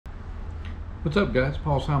What's up, guys?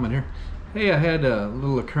 Paul Simon here. Hey, I had a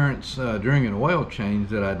little occurrence during an oil change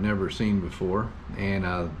that I'd never seen before,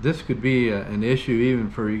 and this could be an issue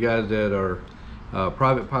even for you guys that are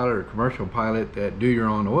private pilot or commercial pilot that do your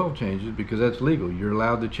own oil changes, because that's legal. You're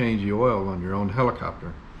allowed to change the oil on your own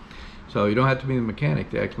helicopter, so you don't have to be the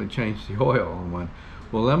mechanic to actually change the oil on one.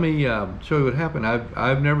 Well, let me show you what happened.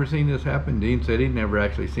 I've never seen this happen. Dean said he'd never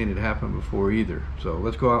actually seen it happen before either. So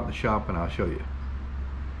let's go out in the shop and I'll show you.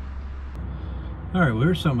 Alright, well,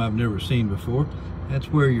 here's something I've never seen before. That's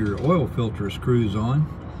where your oil filter screws on,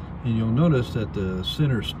 and you'll notice that the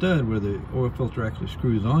center stud where the oil filter actually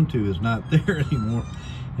screws onto is not there anymore.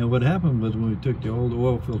 And what happened was, when we took the old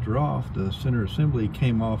oil filter off, the center assembly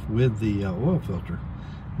came off with the oil filter.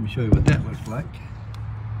 Let me show you what that looks like.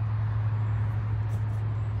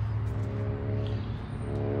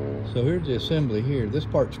 So here's the assembly here. This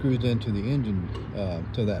part screws into the engine,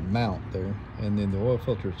 to that mount there, and then the oil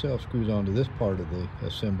filter itself screws onto this part of the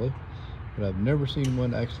assembly. But I've never seen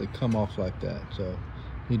one actually come off like that. So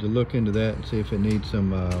need to look into that and see if it needs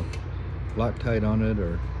some Loctite on it,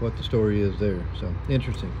 or what the story is there. So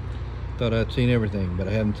interesting. Thought I'd seen everything, but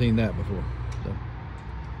I haven't seen that before.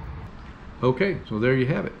 So okay, so there you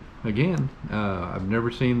have it. Again, I've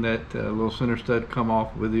never seen that little center stud come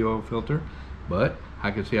off with the oil filter, but I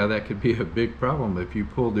could see how that could be a big problem if you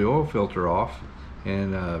pulled the oil filter off,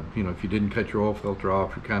 and you know, if you didn't cut your oil filter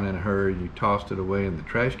off, you're kind of in a hurry, you tossed it away in the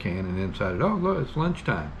trash can, and then decided, oh look, it's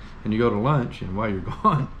lunchtime, and you go to lunch, and while you're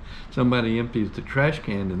gone, somebody empties the trash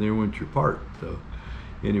can, and there went your part. So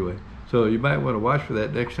anyway, so you might want to watch for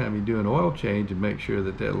that next time you do an oil change, and make sure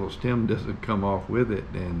that that little stem doesn't come off with it.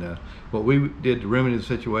 And what we did to remedy the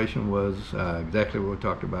situation was exactly what we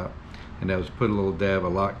talked about, and that was put a little dab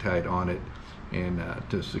of Loctite on it, and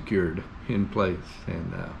to secure it in place.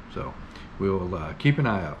 And so we'll keep an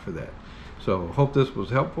eye out for that. So hope this was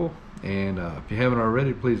helpful, and if you haven't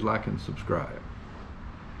already, please like and subscribe.